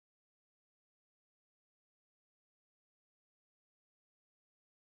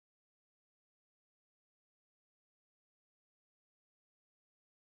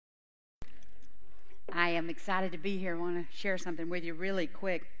I am excited to be here. I want to share something with you really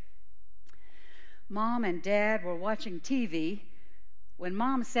quick. Mom and Dad were watching TV when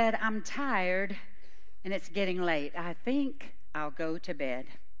Mom said, "I'm tired and it's getting late. I think I'll go to bed."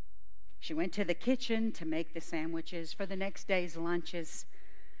 She went to the kitchen to make the sandwiches for the next day's lunches,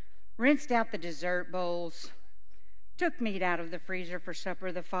 rinsed out the dessert bowls, took meat out of the freezer for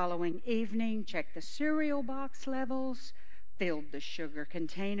supper the following evening, checked the cereal box levels, filled the sugar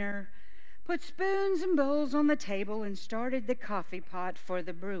container, put spoons and bowls on the table, and started the coffee pot for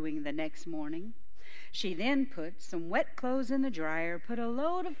the brewing the next morning. She then put some wet clothes in the dryer, put a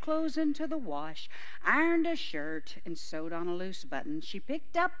load of clothes into the wash, ironed a shirt, and sewed on a loose button. She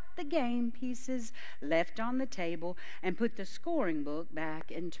picked up the game pieces left on the table and put the scoring book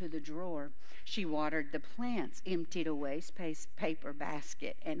back into the drawer. She watered the plants, emptied a waste paper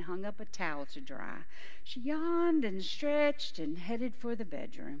basket, and hung up a towel to dry. She yawned and stretched and headed for the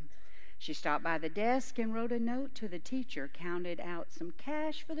bedroom. She stopped by the desk and wrote a note to the teacher, counted out some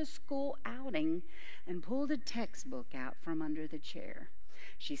cash for the school outing, and pulled a textbook out from under the chair.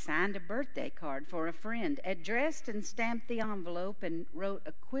 She signed a birthday card for a friend, addressed and stamped the envelope, and wrote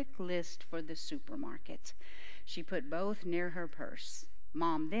a quick list for the supermarket. She put both near her purse.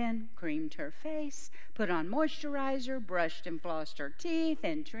 Mom then creamed her face, put on moisturizer, brushed and flossed her teeth,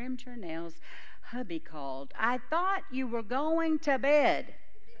 and trimmed her nails. Hubby called. "I thought you were going to bed."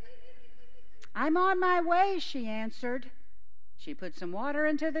 "I'm on my way," she answered. She put some water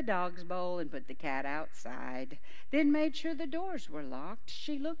into the dog's bowl and put the cat outside, then made sure the doors were locked.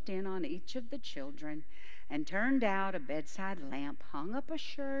 She looked in on each of the children and turned out a bedside lamp, hung up a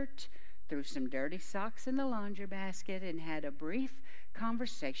shirt, threw some dirty socks in the laundry basket, and had a brief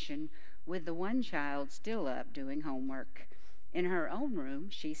conversation with the one child still up doing homework. In her own room,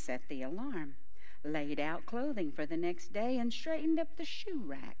 she set the alarm, laid out clothing for the next day, and straightened up the shoe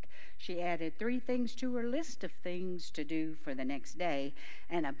rack. She added 3 things to her list of things to do for the next day,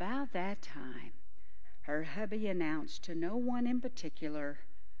 and about that time, her hubby announced to no one in particular,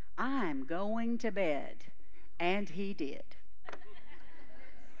 "I'm going to bed," and he did.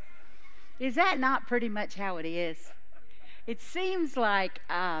 Is that not pretty much how it is? It seems like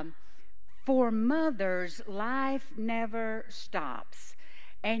for mothers, life never stops.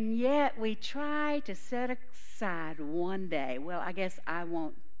 And yet we try to set aside one day. Well, I guess I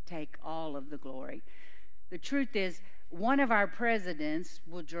won't take all of the glory. The truth is, one of our presidents,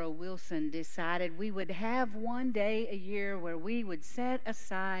 Woodrow Wilson, decided we would have one day a year where we would set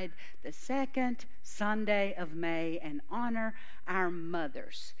aside the second Sunday of May and honor our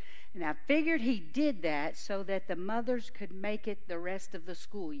mothers. And I figured he did that so that the mothers could make it the rest of the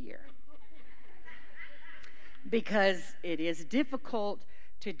school year. Because it is difficult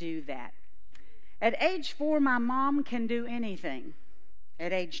to do that. At age 4, my mom can do anything.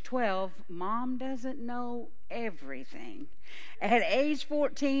 At age 12, Mom doesn't know everything. At age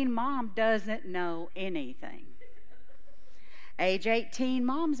 14, Mom doesn't know anything. Age 18,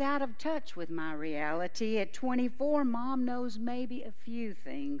 Mom's out of touch with my reality. At 24, Mom knows maybe a few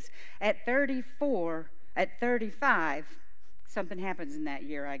things. At 35, something happens in that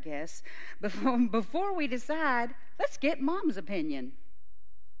year, I guess. Before we decide, let's get Mom's opinion.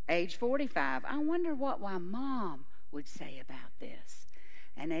 Age 45, I wonder what my mom would say about this.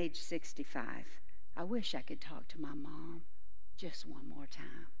 And age 65, I wish I could talk to my mom just one more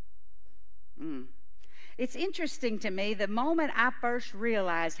time. It's interesting to me, the moment I first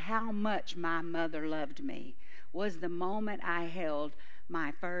realized how much my mother loved me was the moment I held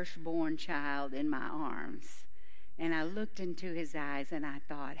my firstborn child in my arms. And I looked into his eyes and I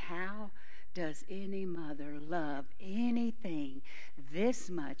thought, how does any mother love anything this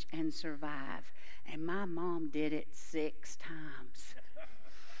much and survive? And my mom did it 6 times.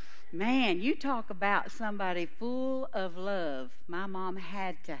 Man, you talk about somebody full of love. My mom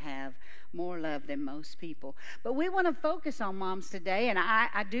had to have more love than most people. But we want to focus on moms today, and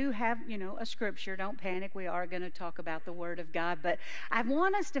I do have, a scripture. Don't panic. We are going to talk about the Word of God. But I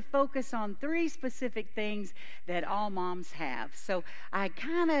want us to focus on 3 specific things that all moms have. So I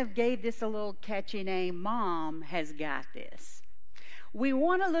kind of gave this a little catchy name, Mom Has Got This. We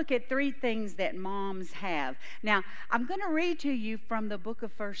want to look at 3 things that moms have. Now, I'm going to read to you from the book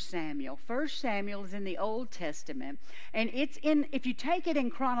of 1 Samuel. 1 Samuel is in the Old Testament, and if you take it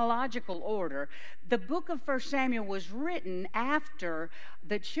in chronological order, the book of 1 Samuel was written after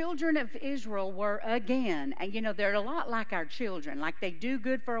the children of Israel were again, and they're a lot like our children. Like they do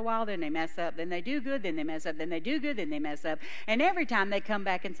good for a while, then they mess up, then they do good, then they mess up, then they do good, then they mess up. And every time they come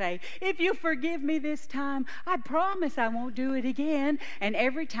back and say, "If you forgive me this time, I promise I won't do it again." And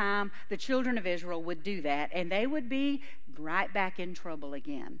every time the children of Israel would do that, and they would be right back in trouble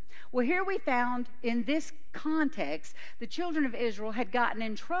again. Well, here we found in this context, the children of Israel had gotten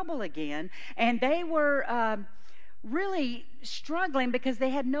in trouble again, and they were really struggling because they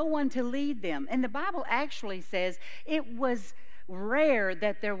had no one to lead them. And the Bible actually says it was rare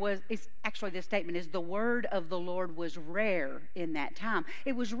that there was, actually the statement is the word of the Lord was rare in that time.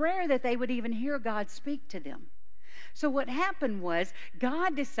 It was rare that they would even hear God speak to them. So what happened was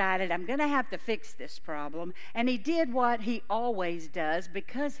God decided, I'm going to have to fix this problem. And he did what he always does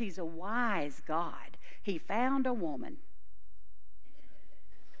because he's a wise God. He found a woman.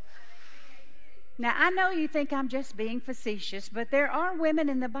 Now, I know you think I'm just being facetious, but there are women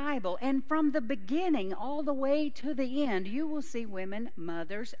in the Bible, and from the beginning all the way to the end, you will see women,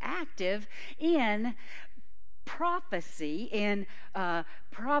 mothers, active in prophecy, in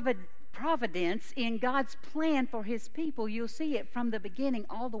providence, in God's plan for his people. You'll see it from the beginning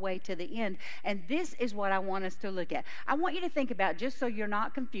all the way to the end. And this is what I want us to look at. I want you to think about, just so you're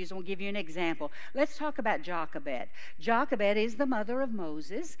not confused, we'll give you an example. Let's talk about Jochebed. Jochebed is the mother of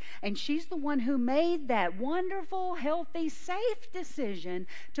Moses, and she's the one who made that wonderful, healthy, safe decision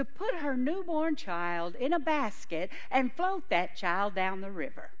to put her newborn child in a basket and float that child down the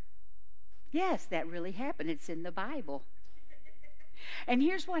river. Yes, that really happened. It's in the Bible. And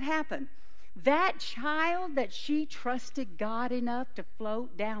here's what happened. That child that she trusted God enough to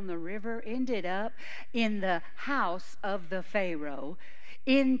float down the river ended up in the house of the Pharaoh,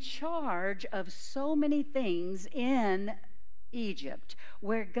 in charge of so many things in Egypt,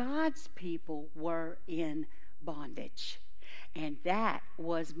 where God's people were in bondage. And that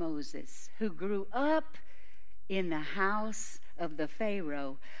was Moses, who grew up in the house of the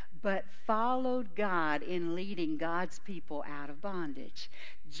Pharaoh, but followed God in leading God's people out of bondage.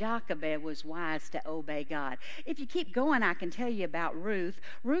 Jochebed was wise to obey God. If you keep going, I can tell you about Ruth.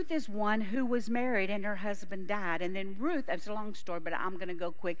 Ruth is one who was married and her husband died. And then Ruth, it's a long story, but I'm going to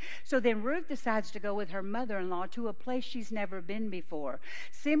go quick. So then Ruth decides to go with her mother-in-law to a place she's never been before,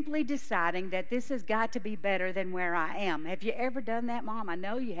 simply deciding that this has got to be better than where I am. Have you ever done that, Mom? I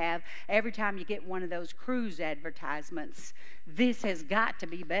know you have. Every time you get one of those cruise advertisements, this has got to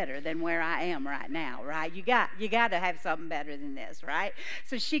be better than where I am right now, right? You got to have something better than this, right?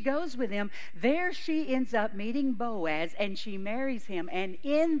 So she goes with him. There she ends up meeting Boaz, and she marries him. And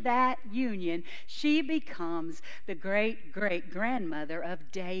in that union, she becomes the great-great-grandmother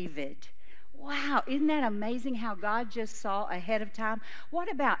of David. Wow, isn't that amazing how God just saw ahead of time?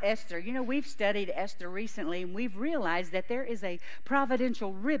 What about Esther? You know, we've studied Esther recently, and we've realized that there is a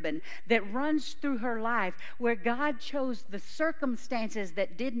providential ribbon that runs through her life where God chose the circumstances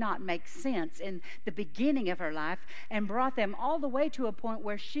that did not make sense in the beginning of her life and brought them all the way to a point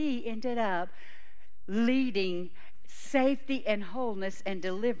where she ended up leading safety and wholeness and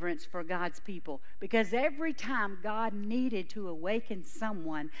deliverance for God's people. Because every time God needed to awaken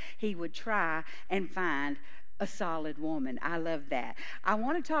someone, he would try and find a solid woman. I love that. I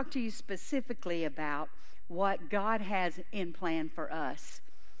want to talk to you specifically about what God has in plan for us.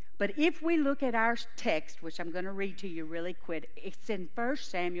 But if we look at our text, which I'm going to read to you really quick, it's in 1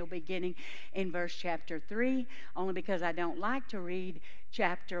 Samuel beginning in verse chapter 3, only because I don't like to read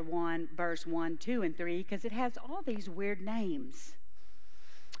chapter 1, verse 1, 2, and 3, because it has all these weird names.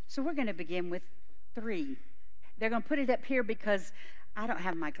 So we're going to begin with 3. They're going to put it up here because I don't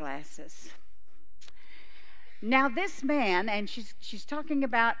have my glasses. Now this man, and she's talking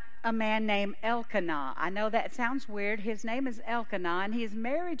about a man named Elkanah. I know that sounds weird. His name is Elkanah, and he is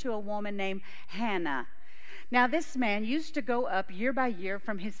married to a woman named Hannah. Now this man used to go up year by year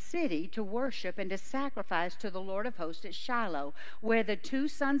from his city to worship and to sacrifice to the Lord of hosts at Shiloh, where the 2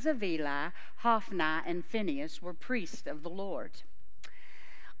 sons of Eli, Hophni and Phinehas, were priests of the Lord.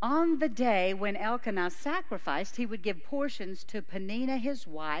 On the day when Elkanah sacrificed, he would give portions to Peninnah his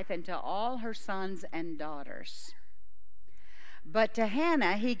wife and to all her sons and daughters. But to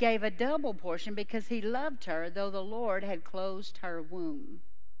Hannah he gave a double portion because he loved her, though the Lord had closed her womb.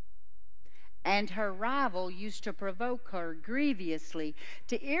 And her rival used to provoke her grievously,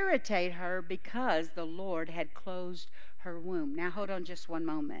 to irritate her because the Lord had closed her womb. Now hold on just one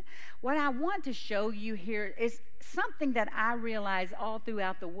moment. What I want to show you here is something that I realize all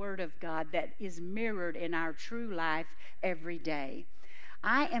throughout the Word of God that is mirrored in our true life every day.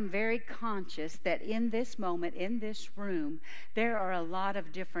 I am very conscious that in this moment, in this room, there are a lot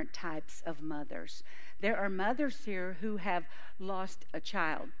of different types of mothers. There are mothers here who have lost a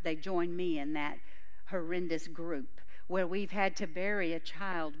child. They join me in that horrendous group where we've had to bury a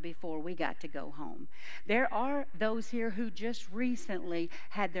child before we got to go home. There are those here who just recently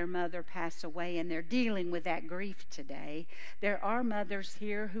had their mother pass away, and they're dealing with that grief today. There are mothers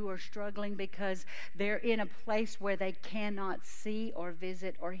here who are struggling because they're in a place where they cannot see or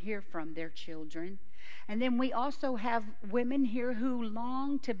visit or hear from their children. And then we also have women here who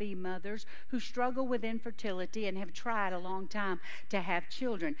long to be mothers, who struggle with infertility and have tried a long time to have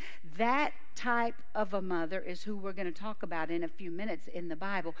children. That type of a mother is who we're going to talk about in a few minutes in the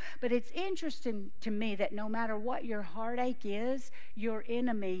Bible. But it's interesting to me that no matter what your heartache is, your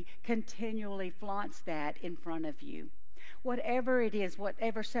enemy continually flaunts that in front of you. Whatever it is,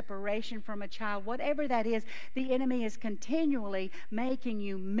 whatever separation from a child, whatever that is, the enemy is continually making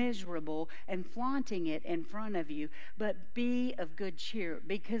you miserable and flaunting it in front of you. But be of good cheer,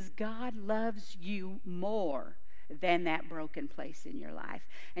 because God loves you more than that broken place in your life.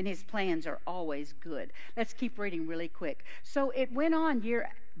 And his plans are always good. Let's keep reading really quick. So it went on year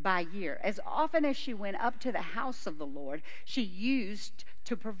by year. As often as she went up to the house of the Lord, she used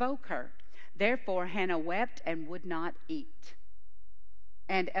to provoke her. Therefore Hannah wept and would not eat.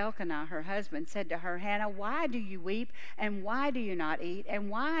 And Elkanah, her husband, said to her, Hannah, why do you weep, and why do you not eat, and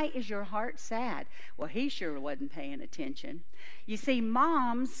why is your heart sad? Well, he sure wasn't paying attention. You see,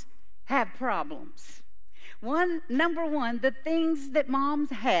 moms have problems. Number one, the things that moms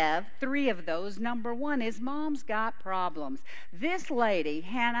have, 3 of those. Number 1 is mom's got problems. This lady,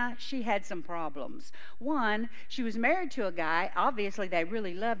 Hannah, she had some problems. 1, she was married to a guy. Obviously, they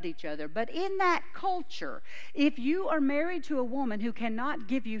really loved each other. But in that culture, if you are married to a woman who cannot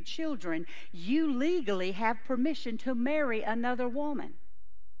give you children, you legally have permission to marry another woman.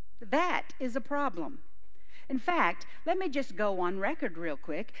 That is a problem. In fact, let me just go on record real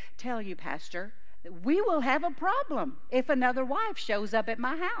quick, tell you, Pastor, we will have a problem if another wife shows up at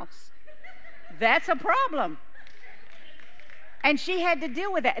my house. That's a problem. And she had to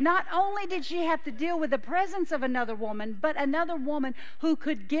deal with that. Not only did she have to deal with the presence of another woman, but another woman who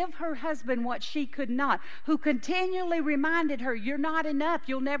could give her husband what she could not, who continually reminded her, you're not enough,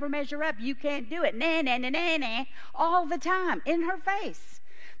 you'll never measure up, you can't do it, nah, nah, nah, nah, nah, all the time, in her face.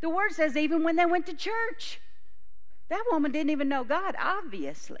 The word says even when they went to church. That woman didn't even know God,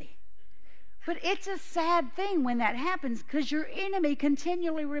 obviously. But it's a sad thing when that happens, because your enemy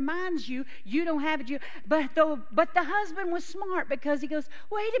continually reminds you you don't have it. But the husband was smart, because he goes,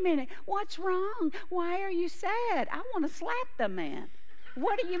 wait a minute, what's wrong? Why are you sad? I want to slap the man.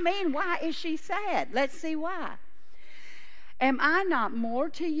 What do you mean, why is she sad? Let's see why. Am I not more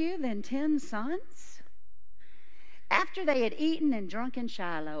to you than 10 sons? After they had eaten and drunk in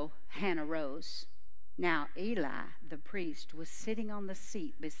Shiloh, Hannah rose. Now Eli, the priest, was sitting on the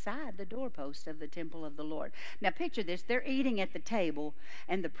seat beside the doorpost of the temple of the Lord. Now picture this. They're eating at the table,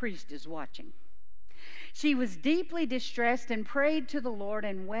 and the priest is watching. She was deeply distressed and prayed to the Lord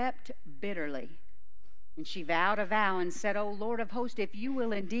and wept bitterly. And she vowed a vow and said, O Lord of hosts, if you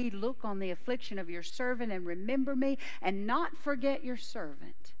will indeed look on the affliction of your servant and remember me and not forget your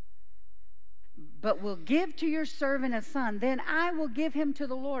servant, but will give to your servant a son, then I will give him to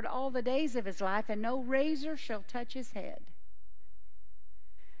the Lord all the days of his life, and no razor shall touch his head.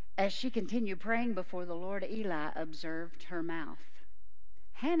 As she continued praying before the Lord, Eli observed her mouth.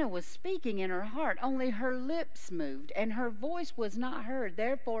 Hannah was speaking in her heart, only her lips moved, and her voice was not heard.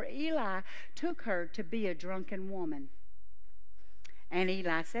 Therefore Eli took her to be a drunken woman. And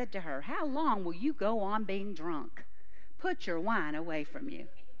Eli said to her, how long will you go on being drunk? Put your wine away from you.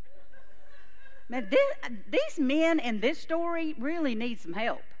 Man, these men in this story really need some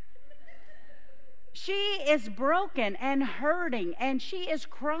help. She is broken and hurting, and she is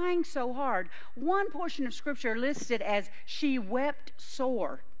crying so hard. One portion of Scripture listed as she wept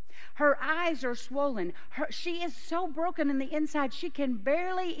sore. Her eyes are swollen. She is so broken in the inside, she can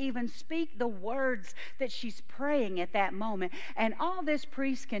barely even speak the words that she's praying at that moment. And all this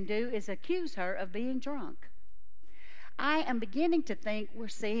priest can do is accuse her of being drunk. I am beginning to think we're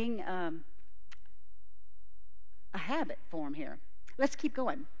seeing a habit form here. Let's keep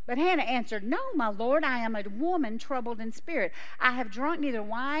going. But Hannah answered, no, my Lord, I am a woman troubled in spirit. I have drunk neither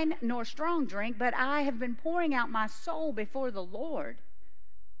wine nor strong drink, but I have been pouring out my soul before the Lord.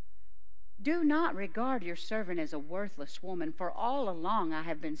 Do not regard your servant as a worthless woman, for all along I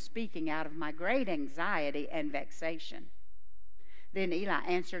have been speaking out of my great anxiety and vexation. Then Eli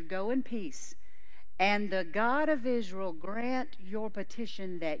answered, go in peace, and the God of Israel grant your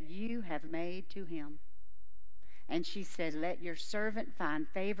petition that you have made to him. And she said, let your servant find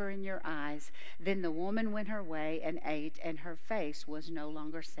favor in your eyes. Then the woman went her way and ate, and her face was no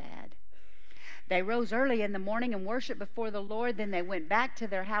longer sad. They rose early in the morning and worshiped before the Lord. Then they went back to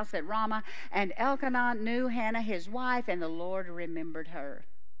their house at Ramah, and Elkanah knew Hannah his wife, and the Lord remembered her.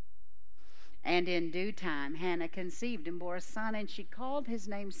 And in due time Hannah conceived and bore a son, and she called his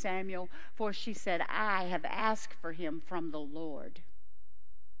name Samuel, for she said, I have asked for him from the Lord.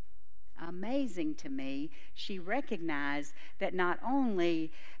 Amazing to me, she recognized that not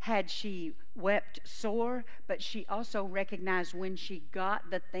only had she wept sore, but she also recognized when she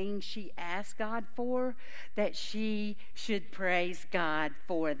got the thing she asked God for, that she should praise God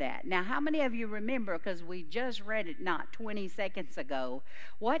for that. Now, how many of you remember, because we just read it not 20 seconds ago,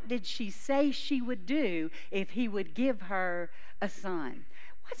 what did she say she would do if he would give her a son?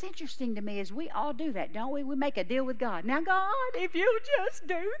 What's interesting to me is we all do that, don't we? We make a deal with God. Now, God, if you just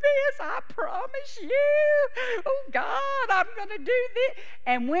do this, I promise you, oh, God, I'm going to do this.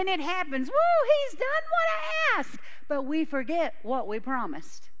 And when it happens, woo, he's done what I asked. But we forget what we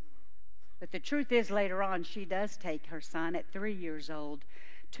promised. But the truth is, later on, she does take her son at 3 years old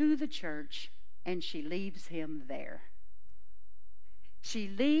to the church, and she leaves him there. She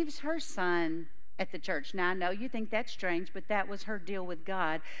leaves her son at the church. Now, I know you think that's strange, but that was her deal with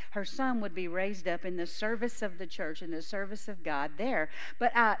God. Her son would be raised up in the service of the church, in the service of God there.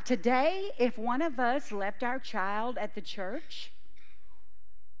 But today, if one of us left our child at the church,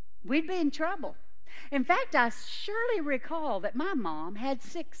 we'd be in trouble. In fact, I surely recall that my mom had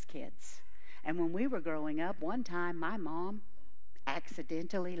 6 kids. And when we were growing up, one time my mom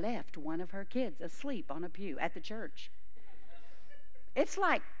accidentally left one of her kids asleep on a pew at the church. It's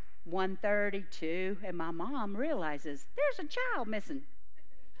like 1:32, and my mom realizes there's a child missing.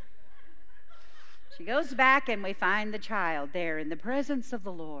 She goes back, and we find the child there in the presence of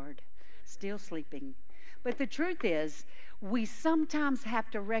the Lord, still sleeping. But the truth is, we sometimes have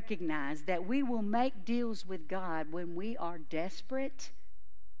to recognize that we will make deals with God when we are desperate,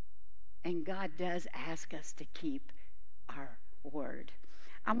 and God does ask us to keep our word.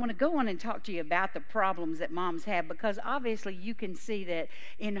 I want to go on and talk to you about the problems that moms have, because obviously you can see that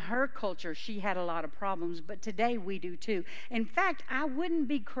in her culture she had a lot of problems, but today we do too. In fact, I wouldn't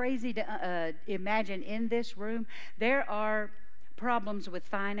be crazy to imagine in this room there are problems with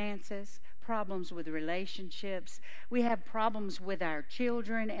finances, problems with relationships. We have problems with our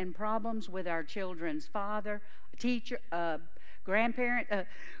children and problems with our children's father, teacher, grandparent.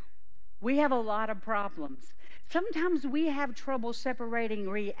 We have a lot of problems. Sometimes we have trouble separating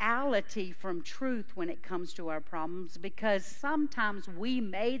reality from truth when it comes to our problems, because sometimes we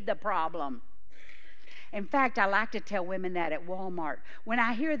made the problem. In fact, I like to tell women that at Walmart. When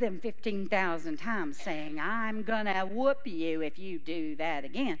I hear them 15,000 times saying, I'm going to whoop you if you do that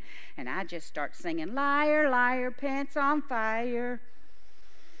again, and I just start singing, liar, liar, pants on fire.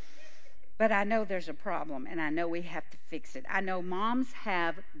 But I know there's a problem, and I know we have to fix it. I know moms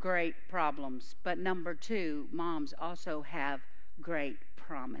have great problems, but number 2, moms also have great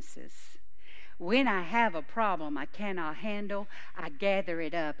promises. When I have a problem I cannot handle, I gather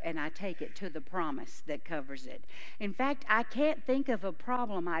it up and I take it to the promise that covers it. In fact, I can't think of a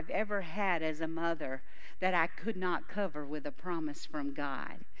problem I've ever had as a mother that I could not cover with a promise from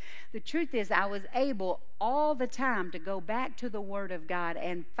God. The truth is, I was able all the time to go back to the Word of God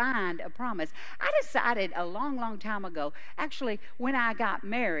and find a promise. I decided a long, long time ago, actually, when I got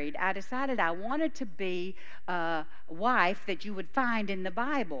married, I decided I wanted to be a wife that you would find in the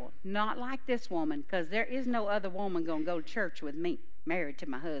Bible, not like this woman, because there is no other woman going to go to church with me, married to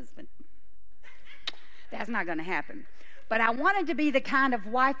my husband. That's not going to happen. But I wanted to be the kind of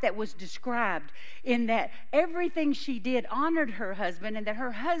wife that was described in that everything she did honored her husband, and that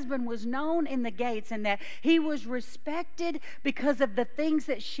her husband was known in the gates, and that he was respected because of the things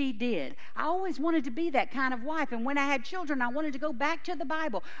that she did. I always wanted to be that kind of wife. And when I had children, I wanted to go back to the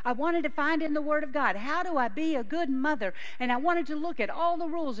Bible. I wanted to find in the Word of God, how do I be a good mother? And I wanted to look at all the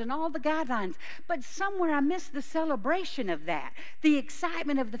rules and all the guidelines. But somewhere I missed the celebration of that, the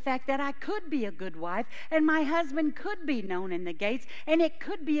excitement of the fact that I could be a good wife and my husband could be known in the gates, and it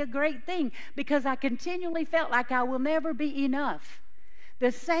could be a great thing, because I continually felt like I will never be enough.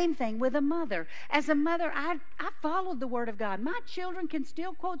 The same thing with a mother. As a mother, I followed the Word of God. My children can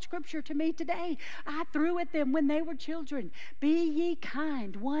still quote Scripture to me today. I threw at them when they were children. Be ye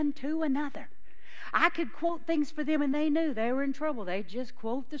kind one to another. I could quote things for them, and they knew they were in trouble. They'd just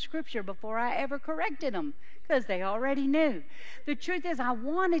quote the Scripture before I ever corrected them, because they already knew. The truth is, I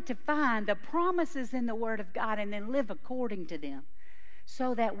wanted to find the promises in the Word of God and then live according to them,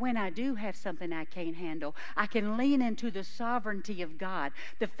 so that when I do have something I can't handle, I can lean into the sovereignty of God.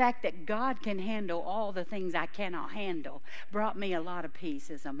 The fact that God can handle all the things I cannot handle brought me a lot of peace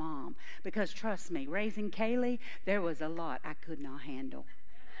as a mom, because trust me, raising Kaylee, there was a lot I could not handle.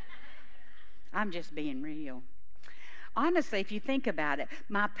 I'm just being real. Honestly, if you think about it,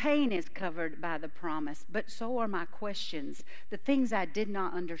 my pain is covered by the promise, but so are my questions. The things I did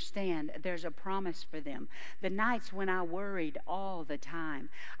not understand, there's a promise for them. The nights when I worried all the time.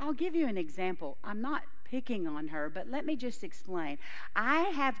 I'll give you an example. I'm not picking on her, but let me just explain. I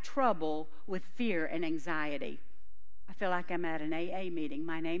have trouble with fear and anxiety. I feel like I'm at an AA meeting.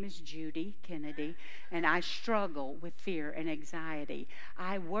 My name is Judy Kennedy, and I struggle with fear and anxiety.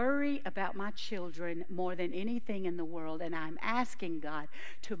 I worry about my children more than anything in the world, and I'm asking God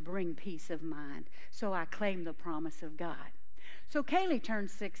to bring peace of mind. So I claim the promise of God. So Kaylee turned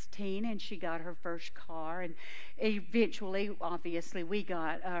 16, and she got her first car, and eventually, obviously, we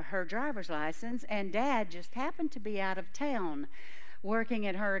got her driver's license, and Dad just happened to be out of town working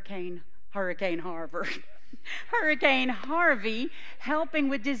at Hurricane Harvey, helping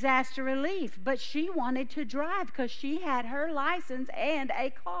with disaster relief. But she wanted to drive because she had her license and a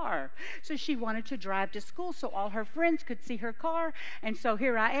car. So she wanted to drive to school so all her friends could see her car. And so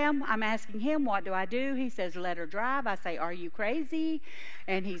here I am. I'm asking him, what do I do? He says, let her drive. I say, are you crazy?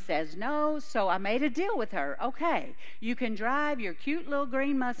 And he says, no. So I made a deal with her. Okay, you can drive your cute little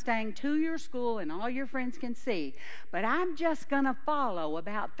green Mustang to your school and all your friends can see. But I'm just going to follow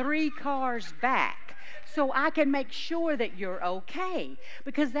about 3 cars back so I can make sure that you're okay,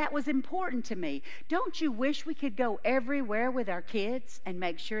 because that was important to me. Don't you wish we could go everywhere with our kids and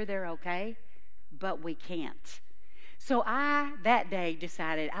make sure they're okay? But we can't. So I, that day,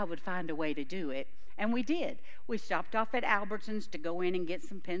 decided I would find a way to do it. And we did. We stopped off at Albertsons to go in and get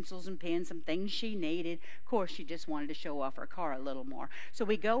some pencils and pens, some things she needed. Of course, she just wanted to show off her car a little more. So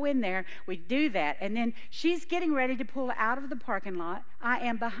we go in there, we do that, and then she's getting ready to pull out of the parking lot. I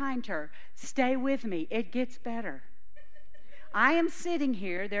am behind her. Stay with me. It gets better. I am sitting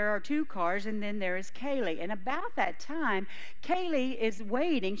here, there are 2 cars, and then there is Kaylee. And about that time, Kaylee is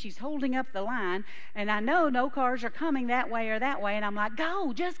waiting. She's holding up the line, and I know no cars are coming that way or that way, and I'm like,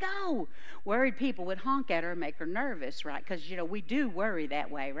 go, just go. Worried people would honk at her and make her nervous, right? Because, we do worry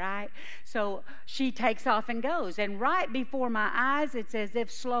that way, right? So she takes off and goes, and right before my eyes, it's as if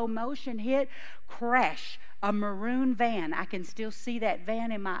slow motion hit, crash, a maroon van. I can still see that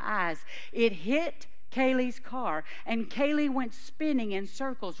van in my eyes. It hit Kaylee's car, and Kaylee went spinning in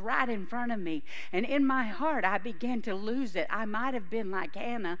circles right in front of me. And in my heart, I began to lose it. I might have been like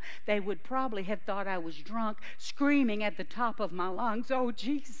Hannah. They would probably have thought I was drunk, screaming at the top of my lungs, oh,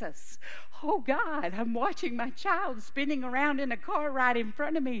 Jesus. Oh, God, I'm watching my child spinning around in a car right in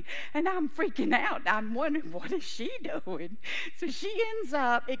front of me, and I'm freaking out. I'm wondering, what is she doing? So she ends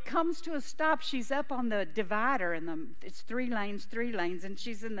up, it comes to a stop. She's up on the divider, and it's 3 lanes, and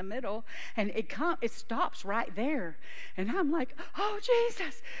she's in the middle, and it stops right there. And I'm like, oh,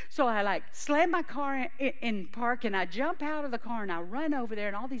 Jesus. So I slam my car in park, and I jump out of the car, and I run over there,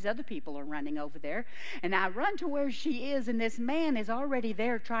 and all these other people are running over there. And I run to where she is, and this man is already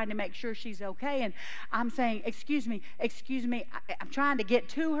there trying to make sure she's okay. And I'm saying, excuse me, I'm trying to get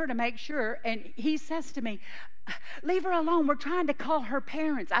to her to make sure. And he says to me, leave her alone. We're trying to call her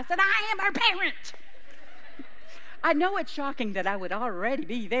parents. I said, I am her parent. I know it's shocking that I would already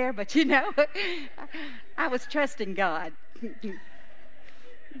be there, but I was trusting God.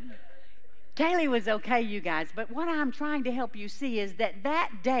 Kaylee was okay, you guys, but what I'm trying to help you see is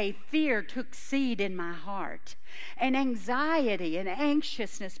that day fear took seed in my heart, and anxiety and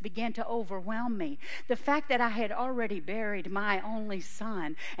anxiousness began to overwhelm me. The fact that I had already buried my only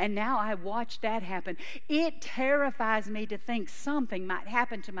son, and now I watched that happen, it terrifies me to think something might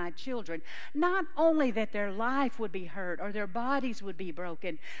happen to my children. Not only that their life would be hurt or their bodies would be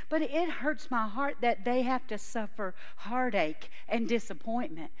broken, but it hurts my heart that they have to suffer heartache and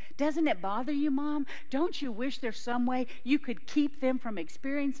disappointment. Doesn't it bother you, Mom? Don't you wish there's some way you could keep them from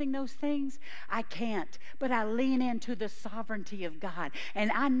experiencing those things? I can't, but I lean into the sovereignty of God,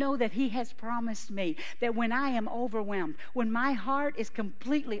 and I know that He has promised me that when I am overwhelmed, when my heart is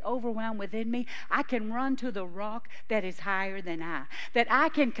completely overwhelmed within me, I can run to the rock that is higher than I, that I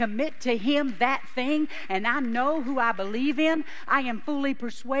can commit to Him that thing, and I know who I believe in. I am fully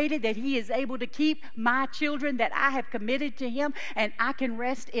persuaded that He is able to keep my children that I have committed to Him, and I can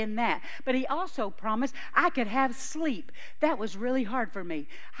rest in that. But He also promised I could have sleep. That was really hard for me.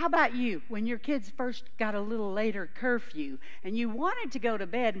 How about you? When your kids first got a little later curfew and you wanted to go to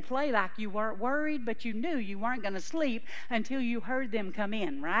bed and play like you weren't worried, but you knew you weren't going to sleep until you heard them come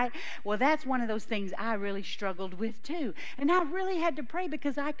in, right? Well, that's one of those things I really struggled with too. And I really had to pray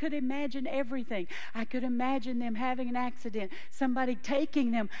because I could imagine everything. I could imagine them having an accident, somebody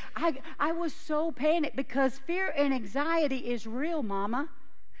taking them. I was so panicked because fear and anxiety is real, Mama.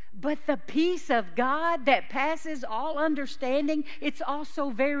 But the peace of God that passes all understanding, it's also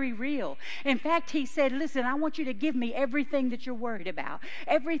very real. In fact, he said, listen, I want you to give me everything that you're worried about,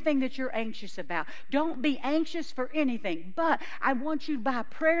 everything that you're anxious about. Don't be anxious for anything, but I want you by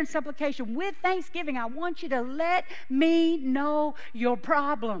prayer and supplication with thanksgiving, I want you to let me know your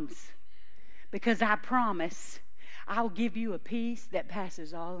problems, because I promise I'll give you a peace that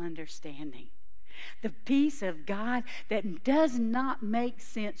passes all understanding. The peace of God that does not make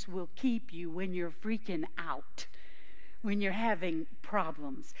sense will keep you when you're freaking out, when you're having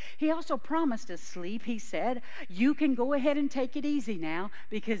problems. He also promised us sleep. He said, you can go ahead and take it easy now,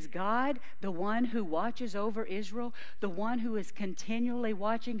 because God, the one who watches over Israel, the one who is continually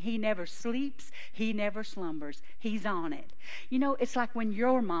watching, he never sleeps, he never slumbers. He's on it. You know, it's like when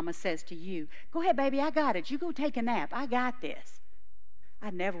your mama says to you, go ahead, baby, I got it. You go take a nap. I got this. I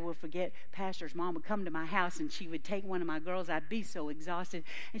never will forget, Pastor's mom would come to my house and she would take one of my girls. I'd be so exhausted.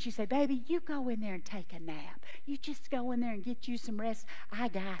 And she'd say, baby, you go in there and take a nap. You just go in there and get you some rest. I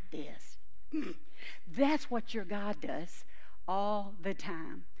got this. That's what your God does all the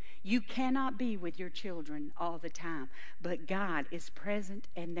time. You cannot be with your children all the time, but God is present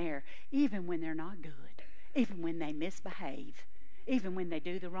and there, even when they're not good, even when they misbehave, even when they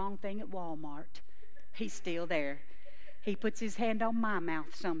do the wrong thing at Walmart. He's still there. He puts his hand on my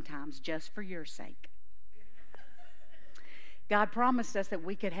mouth sometimes just for your sake. God promised us that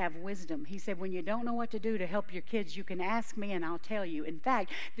we could have wisdom. He said, when you don't know what to do to help your kids, you can ask me and I'll tell you. In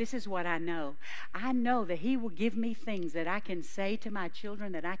fact, this is what I know. I know that he will give me things that I can say to my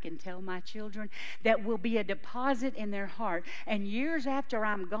children, that I can tell my children, that will be a deposit in their heart. And years after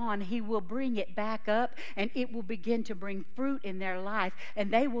I'm gone, he will bring it back up and it will begin to bring fruit in their life. And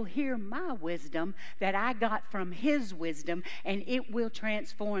they will hear my wisdom that I got from his wisdom, and it will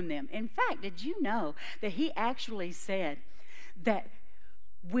transform them. In fact, did you know that he actually said that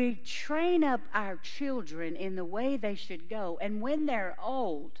we train up our children in the way they should go, and when they're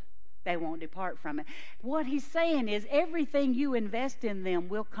old, they won't depart from it. What he's saying is everything you invest in them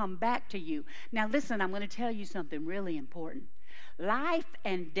will come back to you. Now listen, I'm going to tell you something really important. Life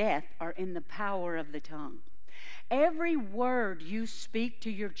and death are in the power of the tongue. Every word you speak to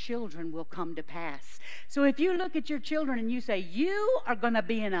your children will come to pass. So if you look at your children and you say, you are going to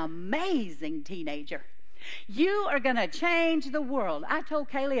be an amazing teenager, you are going to change the world. I told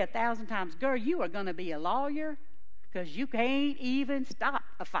Kaylee 1,000 times, girl, you are going to be a lawyer, because you can't even stop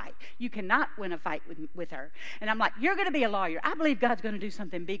a fight. You cannot win a fight with her. And I'm like, you're going to be a lawyer. I believe God's going to do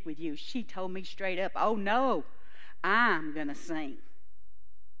something big with you. She told me straight up, oh no, I'm going to sing.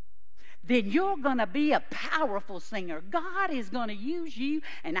 Then you're going to be a powerful singer. God is going to use you,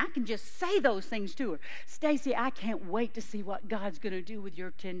 and I can just say those things to her. Stacy, I can't wait to see what God's going to do with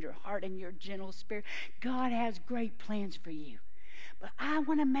your tender heart and your gentle spirit. God has great plans for you. But I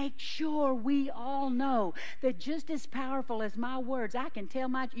want to make sure we all know that just as powerful as my words, I can tell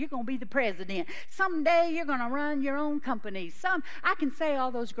you're going to be the president. Someday you're going to run your own company. I can say all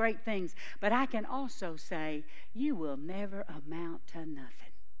those great things, but I can also say you will never amount to nothing.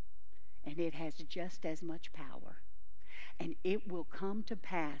 And it has just as much power. And it will come to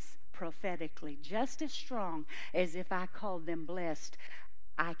pass prophetically just as strong as if I called them blessed.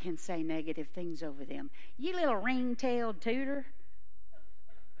 I can say negative things over them. You little ring-tailed tutor.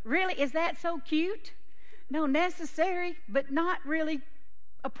 Really? Is that so cute? No, necessary, but not really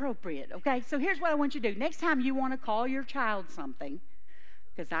appropriate. Okay, so here's what I want you to do. Next time you want to call your child something,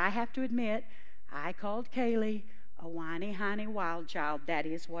 because I have to admit, I called Kaylee a whiny, hiney, wild child. That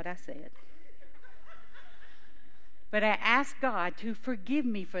is what I said. But I asked God to forgive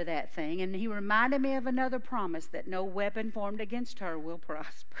me for that thing, and he reminded me of another promise, that no weapon formed against her will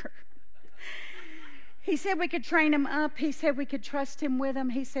prosper. He said we could train him up. He said we could trust him with him.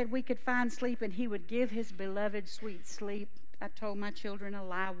 He said we could find sleep, and he would give his beloved sweet sleep. I told my children a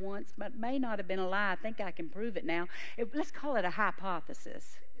lie once, but it may not have been a lie. I think I can prove it now. Let's call it a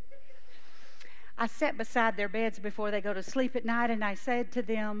hypothesis. I sat beside their beds before they go to sleep at night, and I said to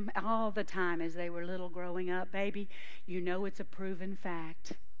them all the time as they were little growing up, baby, you know it's a proven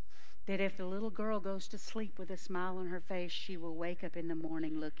fact that if the little girl goes to sleep with a smile on her face, she will wake up in the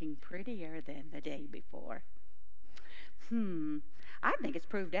morning looking prettier than the day before. I think it's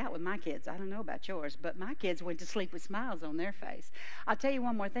proved out with my kids. I don't know about yours, but my kids went to sleep with smiles on their face. I'll tell you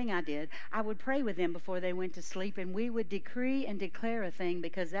one more thing I did. I would pray with them before they went to sleep, and we would decree and declare a thing,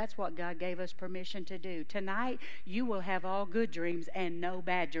 because that's what God gave us permission to do. Tonight, you will have all good dreams and no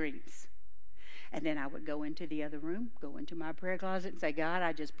bad dreams. And then I would go into the other room, go into my prayer closet and say, God,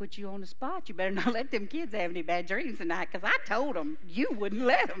 I just put you on the spot. You better not let them kids have any bad dreams tonight, because I told them you wouldn't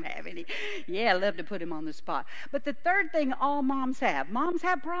let them have any. Yeah, I love to put him on the spot. But the third thing all moms have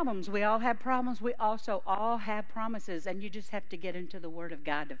problems. We all have problems. We also all have promises, and you just have to get into the Word of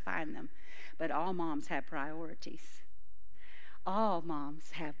God to find them. But all moms have priorities. All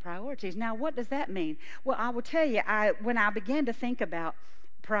moms have priorities. Now, what does that mean? Well, I will tell you, when I began to think about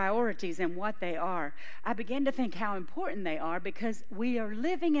priorities and what they are, I began to think how important they are, because we are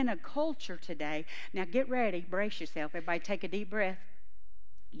living in a culture today. Now, get ready, brace yourself. Everybody take a deep breath.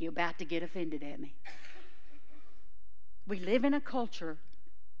 You're about to get offended at me. We live in a culture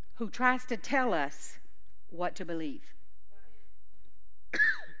who tries to tell us what to believe.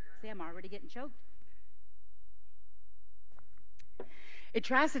 See, I'm already getting choked. It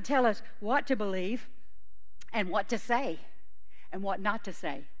tries to tell us what to believe and what to say and what not to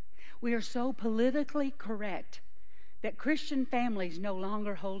say. We are so politically correct that Christian families no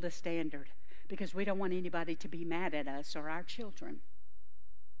longer hold a standard, because we don't want anybody to be mad at us or our children.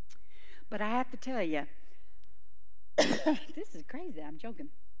 But I have to tell you, this is crazy. I'm joking.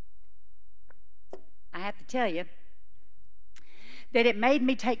 I have to tell you that it made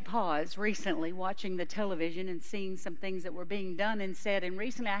me take pause recently watching the television and seeing some things that were being done and said. And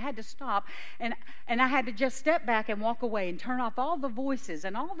recently I had to stop and I had to just step back and walk away and turn off all the voices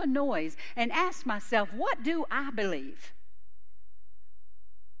and all the noise and ask myself, what do I believe?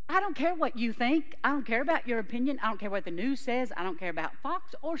 I don't care what you think. I don't care about your opinion. I don't care what the news says. I don't care about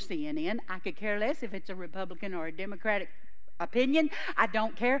Fox or CNN. I could care less if it's a Republican or a Democratic opinion. I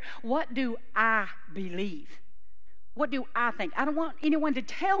don't care. What do I believe? What do I think? I don't want anyone to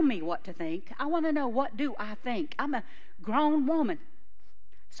tell me what to think. I want to know, what do I think? I'm a grown woman.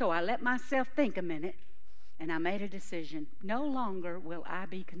 So I let myself think a minute, and I made a decision. No longer will I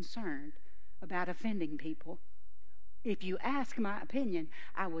be concerned about offending people. If you ask my opinion,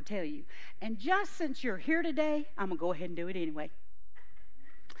 I will tell you. And just since you're here today, I'm going to go ahead and do it anyway.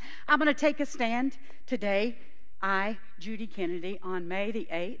 I'm going to take a stand today. I, Judy Kennedy, on May the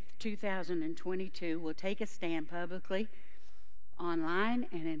 8th, 2022, will take a stand publicly, online,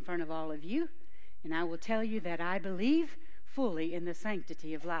 and in front of all of you, and I will tell you that I believe fully in the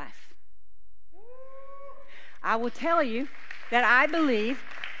sanctity of life. I will tell you that I believe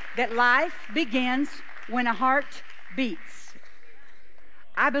that life begins when a heart beats.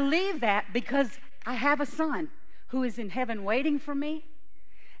 I believe that because I have a son who is in heaven waiting for me,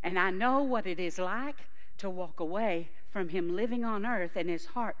 and I know what it is like to walk away from him living on earth and his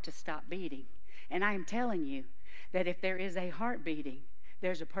heart to stop beating. And I am telling you that if there is a heart beating,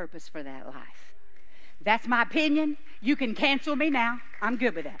 there's a purpose for that life. That's my opinion. You can cancel me now. I'm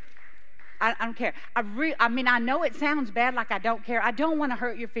good with that. I don't care. I know it sounds bad, like I don't care. I don't want to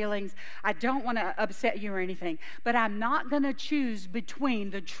hurt your feelings. I don't want to upset you or anything. But I'm not going to choose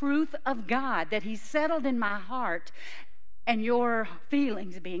between the truth of God that He's settled in my heart and your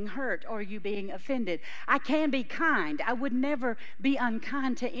feelings being hurt or you being offended. I can be kind. I would never be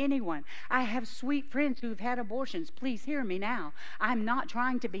unkind to anyone. I have sweet friends who've had abortions. Please hear me now. I'm not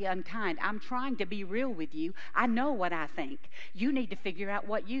trying to be unkind. I'm trying to be real with you. I know what I think. You need to figure out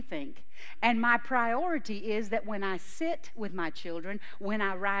what you think. And my priority is that when I sit with my children, when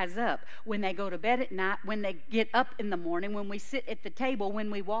I rise up, when they go to bed at night, when they get up in the morning, when we sit at the table,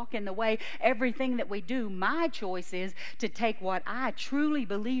 when we walk in the way, everything that we do, my choice is to take what I truly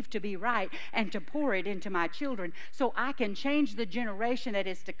believe to be right and to pour it into my children so I can change the generation that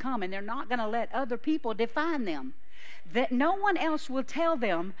is to come, and they're not going to let other people define them. That no one else will tell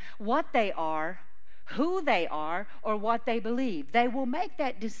them what they are, who they are, or what they believe. They will make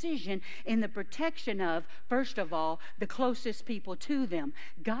that decision in the protection of, first of all, the closest people to them.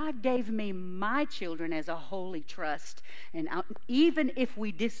 God gave me my children as a holy trust, and even if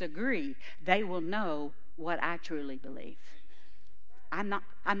we disagree, they will know what I truly believe. I'm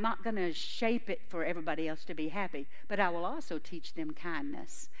not going to shape it for everybody else to be happy, but I will also teach them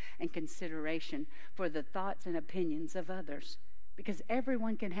kindness and consideration for the thoughts and opinions of others, because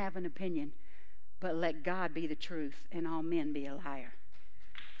everyone can have an opinion, but let God be the truth and all men be a liar.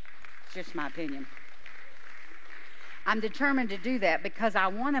 Just my opinion. I'm determined to do that because I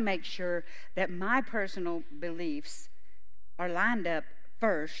want to make sure that my personal beliefs are lined up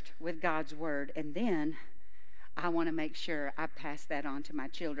first with God's Word, and then I want to make sure I pass that on to my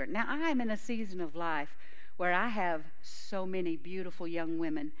children. Now, I am in a season of life where I have so many beautiful young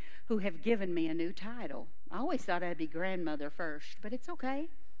women who have given me a new title. I always thought I'd be grandmother first, but it's okay.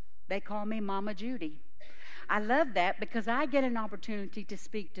 They call me Mama Judy. I love that because I get an opportunity to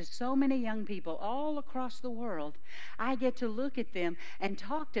speak to so many young people all across the world. I get to look at them and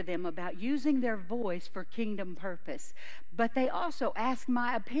talk to them about using their voice for kingdom purpose. But they also ask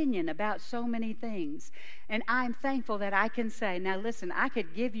my opinion about so many things. And I'm thankful that I can say, now listen, I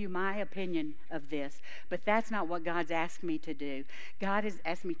could give you my opinion of this, but that's not what God's asked me to do. God has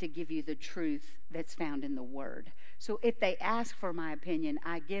asked me to give you the truth that's found in the Word. So if they ask for my opinion,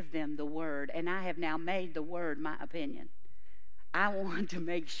 I give them the Word, and I have now made the Word my opinion. I want to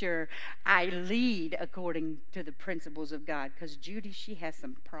make sure I lead according to the principles of God, because Judy, she has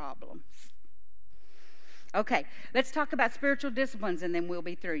some problems. Okay, let's talk about spiritual disciplines, and then we'll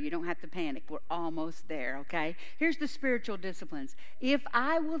be through. You don't have to panic. We're almost there, okay? Here's the spiritual disciplines. If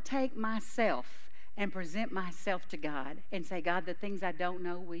I will take myself and present myself to God and say, God, the things I don't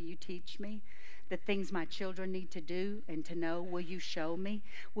know, will you teach me? The things my children need to do and to know, will you show me?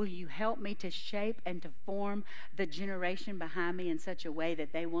 Will you help me to shape and to form the generation behind me in such a way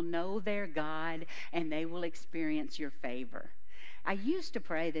that they will know their God and they will experience your favor? I used to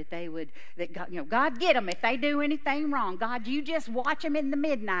pray that God, God, get them if they do anything wrong. God, you just watch them in the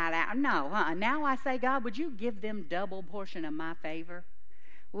midnight hour. No, now I say, God, would you give them double portion of my favor?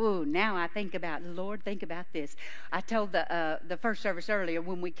 Ooh, now I think about, Lord, think about this. I told the first service earlier,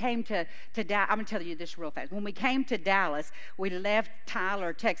 when we came to Dallas, I'm going to tell you this real fast. When we came to Dallas, we left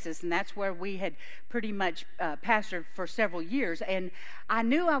Tyler, Texas, and that's where we had pretty much pastored for several years. And I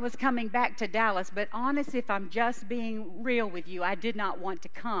knew I was coming back to Dallas, but honest, if I'm just being real with you, I did not want to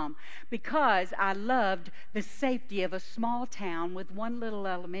come because I loved the safety of a small town with one little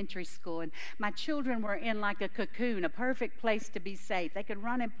elementary school. And my children were in like a cocoon, a perfect place to be safe. They could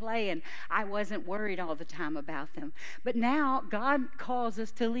run and play, and I wasn't worried all the time about them. But now God calls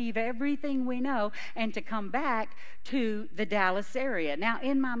us to leave everything we know and to come back to the Dallas area. Now,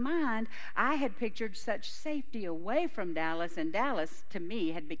 in my mind, I had pictured such safety away from Dallas, and Dallas, to me,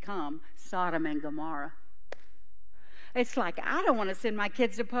 had become Sodom and Gomorrah. It's like, I don't want to send my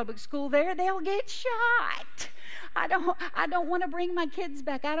kids to public school there. They'll get shot. I don't want to bring my kids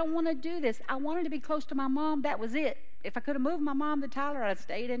back. I don't want to do this. I wanted to be close to my mom. That was it. If I could have moved my mom to Tyler, I'd have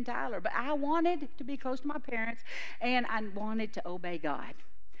stayed in Tyler. But I wanted to be close to my parents, and I wanted to obey God.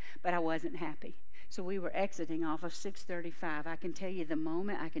 But I wasn't happy. So we were exiting off of 635. I can tell you the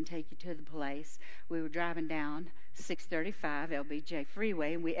moment I can take you to the place. We were driving down 635 LBJ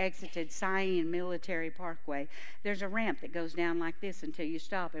Freeway, and we exited Cyan Military Parkway. There's a ramp that goes down like this until you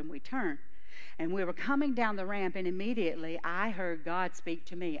stop, and we turn. And we were coming down the ramp, and immediately I heard God speak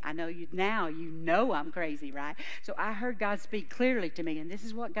to me. I know you now, you know I'm crazy, right? So I heard God speak clearly to me, and this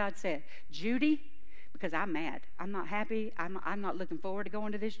is what God said. Judy, because I'm mad. I'm not happy. I'm not looking forward to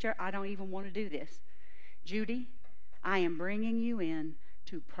going to this church. I don't even want to do this. Judy, I am bringing you in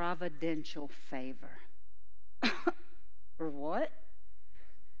to providential favor. Or what?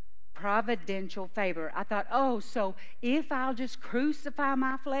 Providential favor. I thought, so if I'll just crucify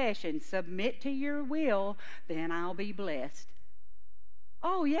my flesh and submit to your will, then I'll be blessed.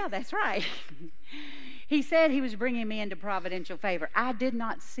 Oh, yeah, that's right. He said he was bringing me into providential favor. I did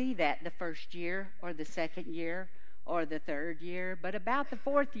not see that the first year or the second year or the third year, but about the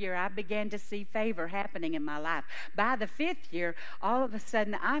fourth year, I began to see favor happening in my life. By the fifth year, all of a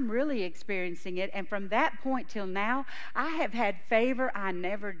sudden, I'm really experiencing it, and from that point till now, I have had favor I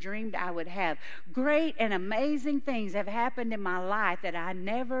never dreamed I would have. Great and amazing things have happened in my life that I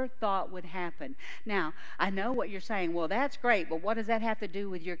never thought would happen. Now, I know what you're saying. Well, that's great, but what does that have to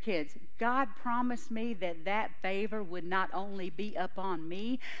do with your kids? God promised me that favor would not only be upon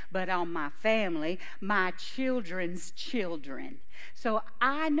me, but on my family, my children's children. So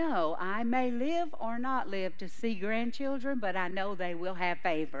I know I may live or not live to see grandchildren, but I know they will have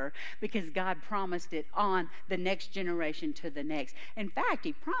favor because God promised it on the next generation to the next. In fact,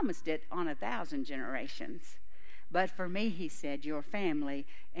 He promised it on 1,000 generations. But for me, He said, your family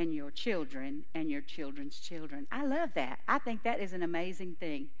and your children and your children's children. I love that. I think that is an amazing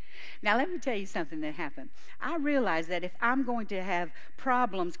thing. Now, let me tell you something that happened. I realized that if I'm going to have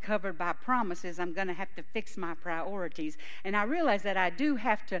problems covered by promises, I'm going to have to fix my priorities. And I realized that I do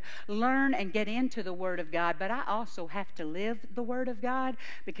have to learn and get into the Word of God, but I also have to live the Word of God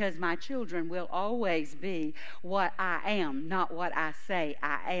because my children will always be what I am, not what I say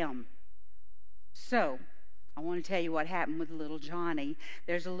I am. So, I want to tell you what happened with little Johnny.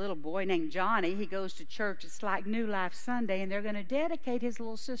 There's a little boy named Johnny. He goes to church. It's like New Life Sunday, and they're going to dedicate his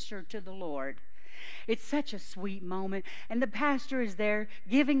little sister to the Lord. It's such a sweet moment. And the pastor is there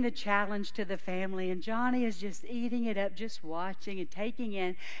giving the challenge to the family, and Johnny is just eating it up, just watching and taking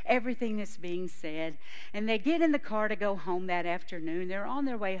in everything that's being said. And they get in the car to go home that afternoon. They're on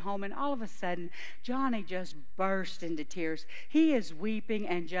their way home, and all of a sudden, Johnny just burst into tears. He is weeping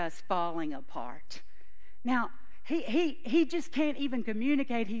and just falling apart. Now, he just can't even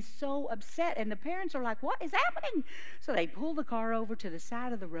communicate. He's so upset. And the parents are like, what is happening? So they pull the car over to the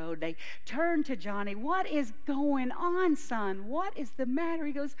side of the road. They turn to Johnny. What is going on, son? What is the matter?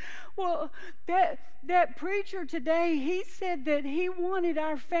 He goes, well, that preacher today, he said that he wanted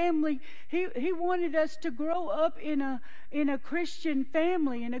our family, he wanted us to grow up in a Christian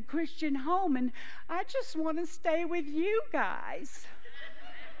family, in a Christian home. And I just want to stay with you guys.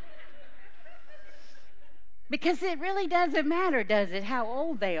 Because it really doesn't matter, does it, how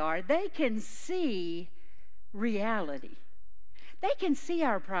old they are. They can see reality. They can see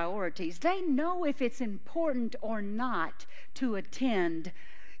our priorities. They know if it's important or not to attend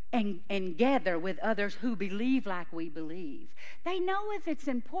and gather with others who believe like we believe. They know if it's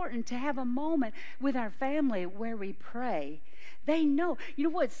important to have a moment with our family where we pray. They know. You know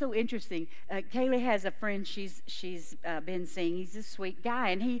what's so interesting? Kaylee has a friend she's been seeing. He's a sweet guy,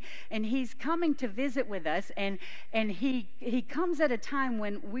 and he's coming to visit with us. And he comes at a time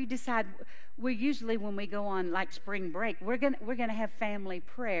when we decide. We usually, when we go on like spring break, we're gonna have family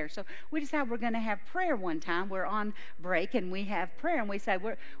prayer. So we decide we're gonna have prayer one time. We're on break and we have prayer, and we say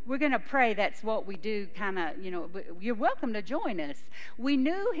we're gonna pray. That's what we do. Kind of, you're welcome to join us. We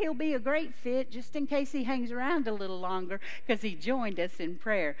knew he'll be a great fit, just in case he hangs around a little longer, because he joined us in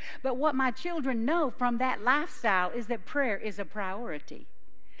prayer. But what my children know from that lifestyle is that prayer is a priority.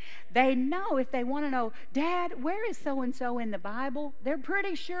 They know if they want to know, Dad, where is so-and-so in the Bible? They're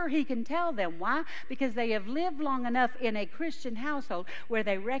pretty sure he can tell them. Why? Because they have lived long enough in a Christian household where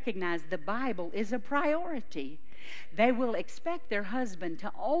they recognize the Bible is a priority. They will expect their husband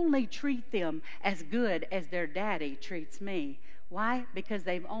to only treat them as good as their daddy treats me. Why? Because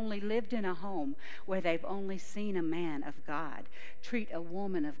they've only lived in a home where they've only seen a man of God treat a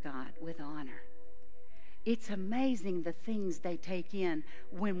woman of God with honor. It's amazing the things they take in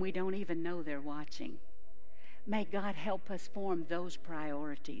when we don't even know they're watching. May God help us form those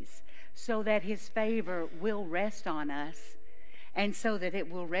priorities so that His favor will rest on us, and so that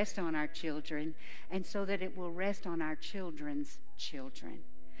it will rest on our children, and so that it will rest on our children's children.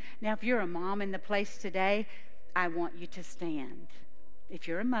 Now, if you're a mom in the place today, I want you to stand. If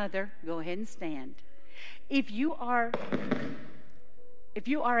you're a mother, go ahead and stand. If you are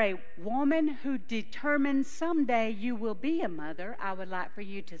a woman who determines someday you will be a mother, I would like for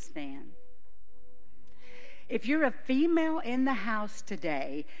you to stand. If you're a female in the house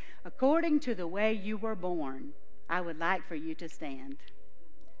today, according to the way you were born, I would like for you to stand.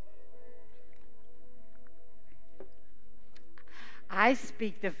 I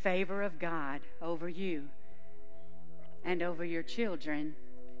speak the favor of God over you and over your children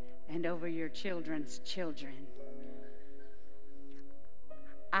and over your children's children.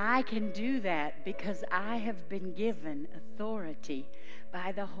 I can do that because I have been given authority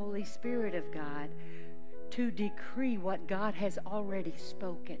by the Holy Spirit of God to decree what God has already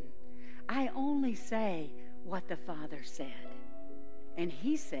spoken. I only say what the Father said. And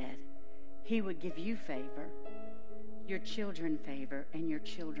He said He would give you favor, your children favor, and your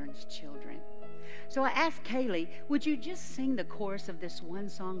children's children. So I asked Kaylee, would you just sing the chorus of this one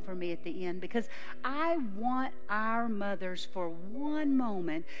song for me at the end? Because I want our mothers for one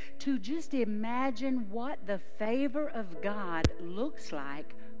moment to just imagine what the favor of God looks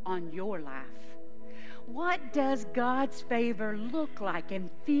like on your life. What does God's favor look like and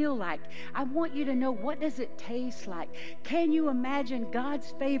feel like? I want you to know, what does it taste like? Can you imagine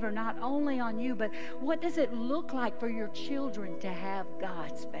God's favor not only on you, but what does it look like for your children to have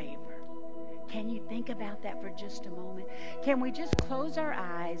God's favor? Can you think about that for just a moment? Can we just close our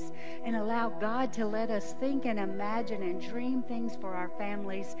eyes and allow God to let us think and imagine and dream things for our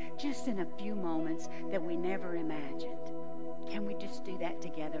families just in a few moments that we never imagined? Can we just do that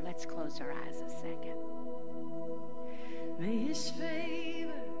together? Let's close our eyes a second. May His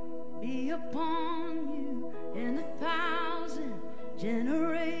favor be upon you in 1,000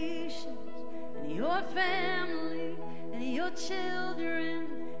 generations, and your family, and your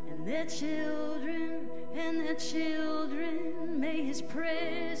children, and their children, and their children. May His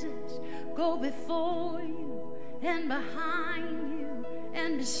presence go before you, and behind you,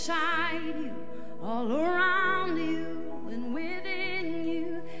 and beside you, all around you, and within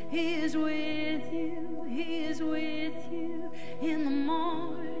you. He is with you. He is with you in the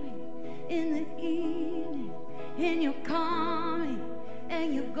morning, in the evening, in your coming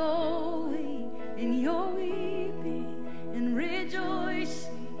and your going. in your weeping and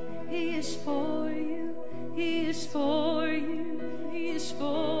rejoicing. He is for you. He is for you. He is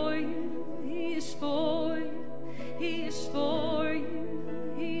for you. He is for you. He is for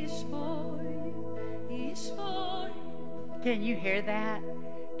you. He is for you. He is for you. Can you hear that?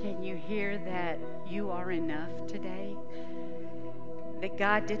 Can you hear that you are enough today? That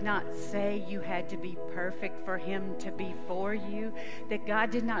God did not say you had to be perfect for Him to be for you. That God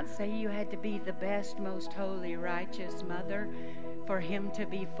did not say you had to be the best, most holy, righteous mother for Him to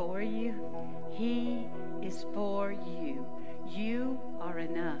be for you. He is for you. You are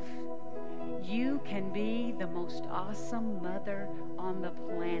enough. You can be the most awesome mother on the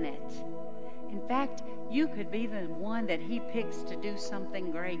planet. In fact, you could be the one that He picks to do something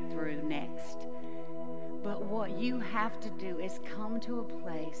great through next. But what you have to do is come to a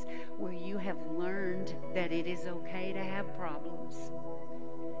place where you have learned that it is okay to have problems,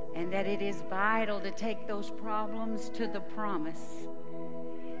 and that it is vital to take those problems to the promise,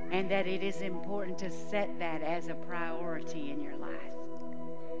 and that it is important to set that as a priority in your life.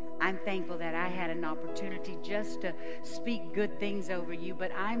 I'm thankful that I had an opportunity just to speak good things over you,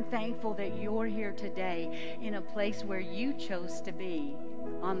 but I'm thankful that you're here today in a place where you chose to be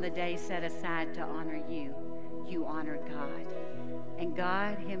on the day set aside to honor you. You honor God. And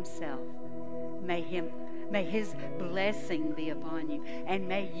God Himself, may His blessing be upon you. And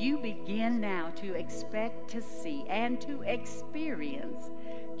may you begin now to expect to see and to experience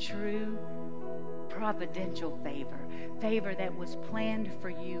true providential favor. Favor that was planned for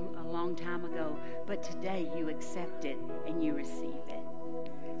you a long time ago, but today you accept it and you receive it.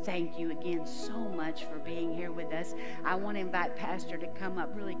 Thank you again so much for being here with us. I want to invite Pastor to come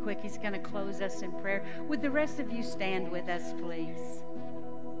up really quick. He's going to close us in prayer. Would the rest of you stand with us, please?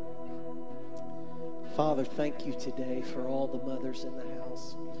 Father, thank you today for all the mothers in the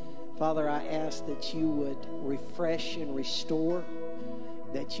house. Father, I ask that you would refresh and restore,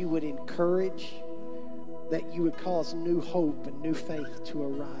 that you would encourage, that you would cause new hope and new faith to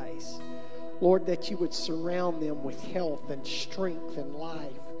arise. Lord, that you would surround them with health and strength and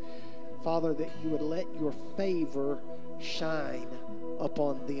life. Father, that you would let your favor shine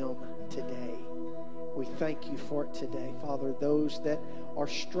upon them today. We thank you for it today. Father, those that are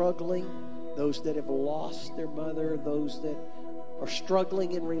struggling, those that have lost their mother, those that are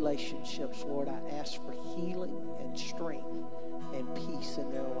struggling in relationships, Lord, I ask for healing and strength and peace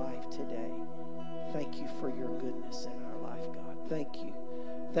in their life today. Thank you for your goodness in our life, God. Thank you.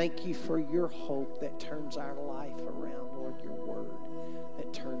 Thank you for your hope that turns our life around, Lord, your word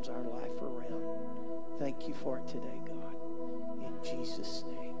that turns our life around. Thank you for it today, God. In Jesus'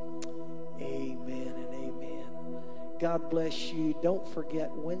 name, amen and amen. God bless you. Don't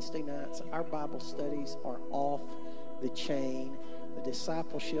forget, Wednesday nights, our Bible studies are off the chain. The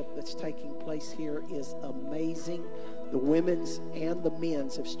discipleship that's taking place here is amazing. The women's and the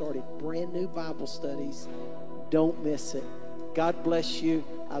men's have started brand new Bible studies. Don't miss it. God bless you.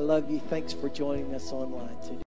 I love you. Thanks for joining us online today.